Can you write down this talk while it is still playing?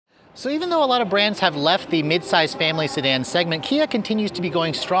So even though a lot of brands have left the mid-size family sedan segment, Kia continues to be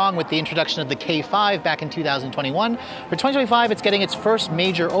going strong with the introduction of the K5 back in 2021. For 2025, it's getting its first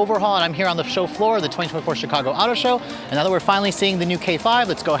major overhaul, and I'm here on the show floor of the 2024 Chicago Auto Show. And now that we're finally seeing the new K5,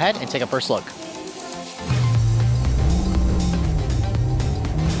 let's go ahead and take a first look.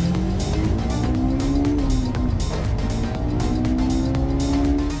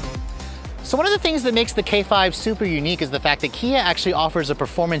 So one of the things that makes the K5 super unique is the fact that Kia actually offers a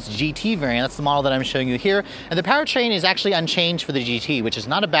performance GT variant. That's the model that I'm showing you here. And the powertrain is actually unchanged for the GT, which is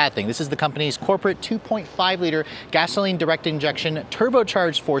not a bad thing. This is the company's corporate 2.5 liter gasoline direct injection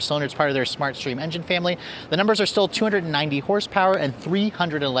turbocharged 4-cylinder. It's part of their SmartStream engine family. The numbers are still 290 horsepower and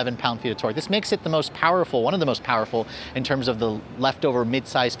 311 pound-feet of torque. This makes it the most powerful, one of the most powerful in terms of the leftover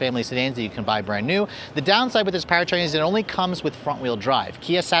mid-size family sedans that you can buy brand new. The downside with this powertrain is it only comes with front-wheel drive.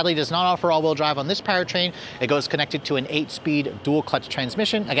 Kia sadly does not offer all-wheel drive on this powertrain. It goes connected to an 8-speed dual clutch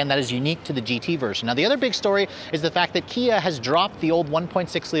transmission. Again, that is unique to the GT version. Now, the other big story is the fact that Kia has dropped the old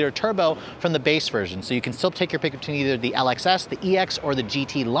 1.6 liter turbo from the base version. So you can still take your pick between either the LXS, the EX, or the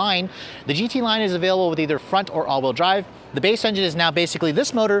GT line. The GT line is available with either front or all-wheel drive. The base engine is now basically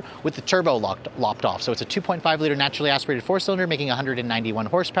this motor with the turbo lopped off. So it's a 2.5 liter naturally aspirated 4-cylinder making 191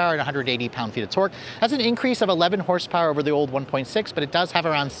 horsepower and 180 pound-feet of torque. That's an increase of 11 horsepower over the old 1.6, but it does have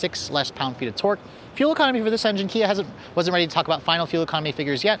around 6 less pound-feet of torque. Fuel economy for this engine, Kia wasn't ready to talk about final fuel economy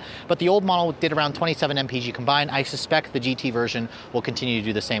figures yet, but the old model did around 27 mpg combined. I suspect the GT version will continue to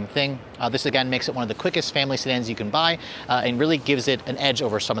do the same thing. This again makes it one of the quickest family sedans you can buy and really gives it an edge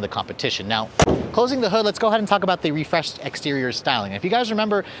over some of the competition. Now, closing the hood, let's go ahead and talk about the refreshed exterior styling. If you guys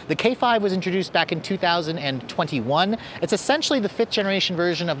remember, the K5 was introduced back in 2021. It's essentially the 5th generation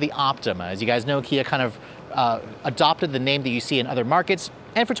version of the Optima. As you guys know, Kia kind of adopted the name that you see in other markets.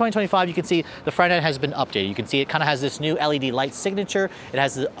 And for 2025, you can see the front end has been updated. You can see it kind of has this new LED light signature. It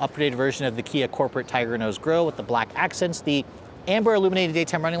has the updated version of the Kia corporate Tiger Nose grille with the black accents. The amber illuminated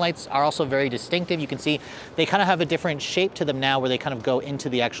daytime running lights are also very distinctive. You can see they kind of have a different shape to them now where they kind of go into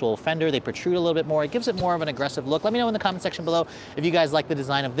the actual fender. They protrude a little bit more. It gives it more of an aggressive look. Let me know in the comment section below if you guys like the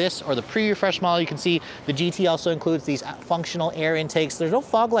design of this or the pre-refresh model. You can see the GT also includes these functional air intakes. There's no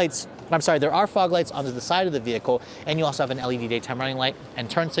fog lights. I'm sorry, there are fog lights on the side of the vehicle, and you also have an LED daytime running light and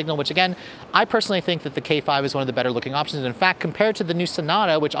turn signal, which again, I personally think that the K5 is one of the better looking options. In fact, compared to the new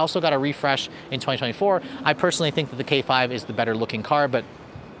Sonata, which also got a refresh in 2024, I personally think that the K5 is the better looking car, but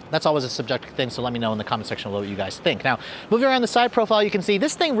that's always a subjective thing, so let me know in the comment section below what you guys think. Now, moving around the side profile, you can see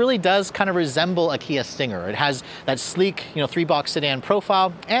this thing really does kind of resemble a Kia Stinger. It has that sleek, 3-box sedan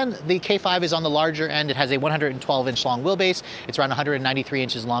profile, and the K5 is on the larger end. It has a 112-inch long wheelbase. It's around 193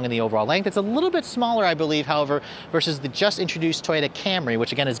 inches long in the overall length. It's a little bit smaller, I believe, however, versus the just introduced Toyota Camry,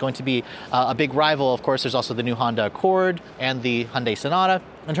 which again is going to be a big rival. Of course, there's also the new Honda Accord and the Hyundai Sonata.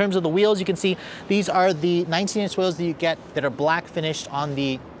 In terms of the wheels, you can see these are the 19-inch wheels that you get that are black finished on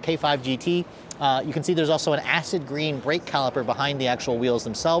the K5 GT. You can see there's also an acid green brake caliper behind the actual wheels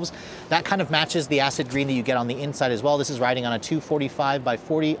themselves. That kind of matches the acid green that you get on the inside as well. This is riding on a 245 by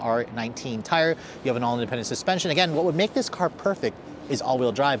 40 R19 tire. You have an all-independent suspension. Again, what would make this car perfect is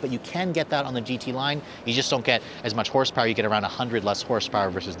all-wheel drive, but you can get that on the GT line. You just don't get as much horsepower. You get around 100 less horsepower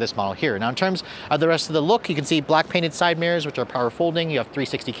versus this model here. Now, in terms of the rest of the look, you can see black painted side mirrors, which are power folding. You have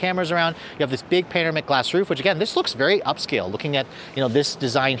 360 cameras around. You have this big panoramic glass roof, which again, this looks very upscale. Looking at this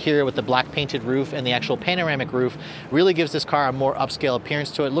design here with the black painted roof and the actual panoramic roof really gives this car a more upscale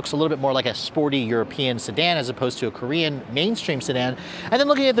appearance to it. It looks a little bit more like a sporty European sedan as opposed to a Korean mainstream sedan. And then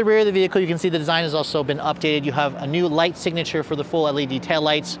looking at the rear of the vehicle, you can see the design has also been updated. You have a new light signature for the full LED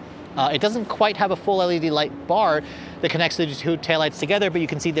taillights. It doesn't quite have a full LED light bar that connects the two taillights together, but you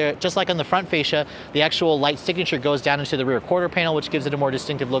can see there, just like on the front fascia, the actual light signature goes down into the rear quarter panel, which gives it a more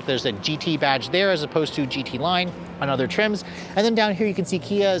distinctive look. There's a GT badge there as opposed to GT line on other trims. And then down here you can see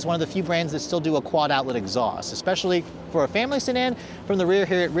Kia is one of the few brands that still do a quad outlet exhaust, especially for a family sedan. From the rear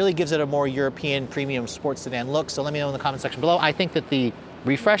here, it really gives it a more European premium sports sedan look. So let me know in the comment section below. I think that the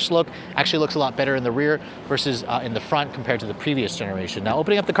refreshed look actually looks a lot better in the rear versus in the front compared to the previous generation. Now,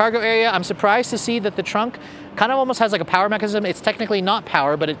 opening up the cargo area, I'm surprised to see that the trunk kind of almost has like a power mechanism. It's technically not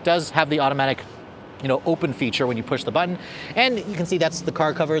power, but it does have the automatic open feature when you push the button. And you can see that's the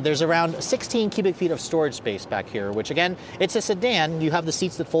car cover. There's around 16 cubic feet of storage space back here, which again, it's a sedan. You have the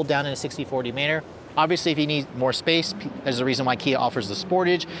seats that fold down in a 60/40 manner. Obviously, if you need more space, there's a reason why Kia offers the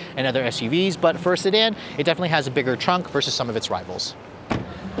Sportage and other SUVs, but for a sedan, it definitely has a bigger trunk versus some of its rivals.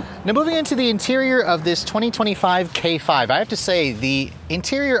 Now, moving into the interior of this 2025 K5, I have to say the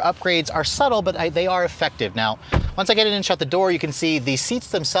interior upgrades are subtle, but they are effective. Now, Once I get in and shut the door, you can see the seats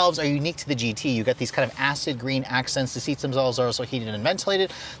themselves are unique to the GT. You get these kind of acid green accents. The seats themselves are also heated and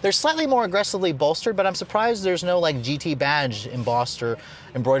ventilated. They're slightly more aggressively bolstered, but I'm surprised there's no like GT badge embossed or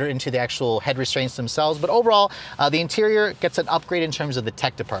embroidered into the actual head restraints themselves. But overall, the interior gets an upgrade in terms of the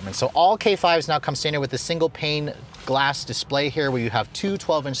tech department. So all K5s now come standard with a single pane glass display here where you have two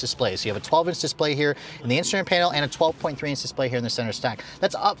 12-inch displays. So you have a 12-inch display here in the instrument panel and a 12.3-inch display here in the center stack.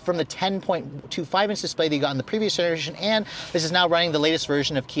 That's up from the 10.25-inch display that you got in the previous generation, and this is now running the latest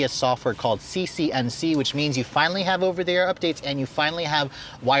version of Kia's software called CCNC, which means you finally have over-the-air updates and you finally have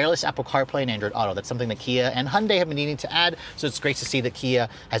wireless Apple CarPlay and Android Auto. That's something that Kia and Hyundai have been needing to add, so it's great to see that Kia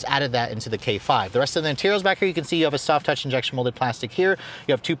has added that into the K5. The rest of the materials back here, you can see you have a soft touch injection molded plastic here.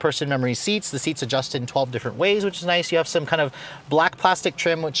 You have two-person memory seats. The seats adjust in 12 different ways, which is nice. You have some kind of black plastic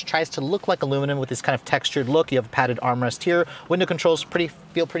trim, which tries to look like aluminum with this kind of textured look. You have a padded armrest here. Window controls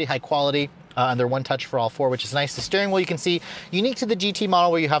feel pretty high quality. And they're one touch for all four, which is nice. The steering wheel, you can see, unique to the GT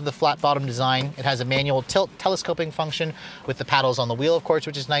model where you have the flat bottom design. It has a manual tilt telescoping function with the paddles on the wheel, of course,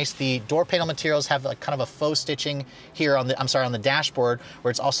 which is nice. The door panel materials have like kind of a faux stitching here on the dashboard, where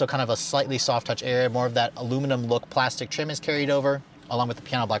it's also kind of a slightly soft touch area. More of that aluminum look plastic trim is carried over, along with the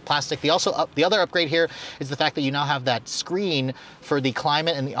piano black plastic. The other upgrade here is the fact that you now have that screen for the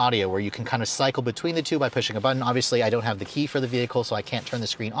climate and the audio, where you can kind of cycle between the two by pushing a button. Obviously, I don't have the key for the vehicle, so I can't turn the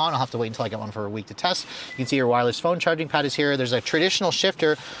screen on. I'll have to wait until I get one for a week to test. You can see your wireless phone charging pad is here. There's a traditional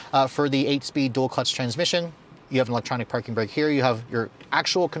shifter for the 8-speed dual clutch transmission. You have an electronic parking brake here. You have your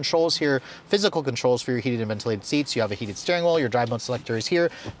actual controls here, physical controls for your heated and ventilated seats. You have a heated steering wheel. Your drive mode selector is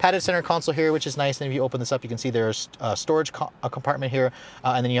here. Padded center console here, which is nice. And if you open this up, you can see there's a storage compartment here.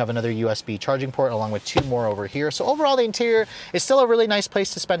 And then you have another USB charging port along with two more over here. So overall, the interior is still a really nice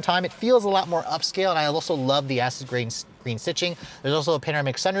place to spend time. It feels a lot more upscale. And I also love the acid green stitching. There's also a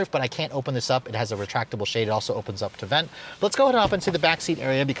panoramic sunroof, but I can't open this up. It has a retractable shade. It also opens up to vent. Let's go ahead and hop into the backseat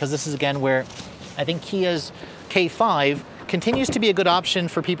area, because this is again where I think Kia's K5 continues to be a good option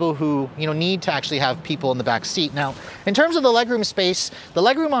for people who need to actually have people in the back seat. Now, in terms of the legroom space, the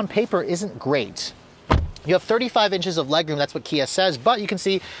legroom on paper isn't great. You have 35 inches of legroom, that's what Kia says, but you can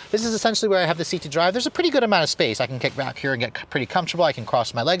see this is essentially where I have the seat to drive. There's a pretty good amount of space. I can kick back here and get pretty comfortable. I can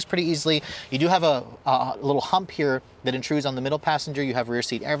cross my legs pretty easily. You do have a little hump here that intrudes on the middle passenger. You have rear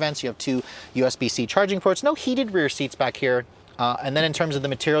seat air vents. You have two USB-C charging ports. No heated rear seats back here. And then in terms of the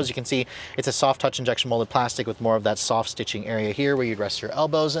materials, you can see it's a soft touch injection molded plastic with more of that soft stitching area here where you'd rest your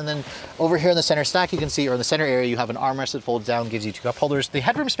elbows. And then over here in the center stack, you can see, or in the center area, you have an armrest that folds down, gives you two cup holders. The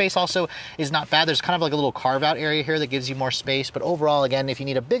headroom space also is not bad. There's kind of like a little carve out area here that gives you more space. But overall, again, if you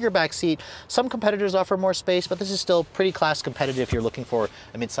need a bigger back seat, some competitors offer more space, but this is still pretty class competitive if you're looking for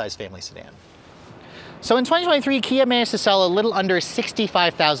a mid-size family sedan. So in 2023, Kia managed to sell a little under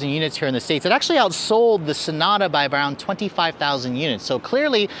 65,000 units here in the States. It actually outsold the Sonata by around 25,000 units. So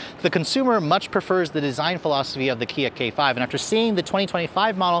clearly, the consumer much prefers the design philosophy of the Kia K5. And after seeing the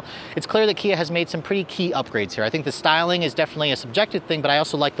 2025 model, it's clear that Kia has made some pretty key upgrades here. I think the styling is definitely a subjective thing, but I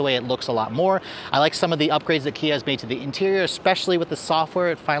also like the way it looks a lot more. I like some of the upgrades that Kia has made to the interior, especially with the software.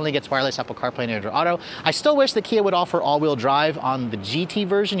 It finally gets wireless Apple CarPlay and Android Auto. I still wish that Kia would offer all-wheel drive on the GT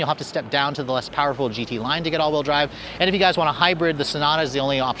version. You'll have to step down to the less powerful GT line to get all-wheel drive. And if you guys want a hybrid, the Sonata is the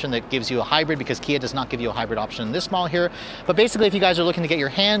only option that gives you a hybrid, because Kia does not give you a hybrid option in this model here. But basically, if you guys are looking to get your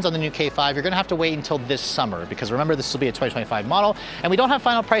hands on the new K5, you're gonna have to wait until this summer, because remember, this will be a 2025 model, and we don't have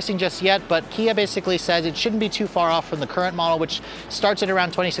final pricing just yet, but Kia basically says it shouldn't be too far off from the current model, which starts at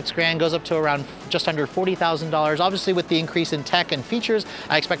around 26 grand, goes up to around just under $40,000. Obviously, with the increase in tech and features,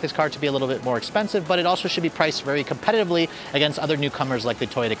 I expect this car to be a little bit more expensive, but it also should be priced very competitively against other newcomers like the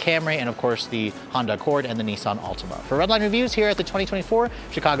Toyota Camry and, of course, the Honda Accord and the Nissan Altima. For Redline Reviews here at the 2024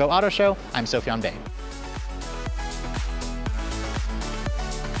 Chicago Auto Show, I'm Sofyan Bey.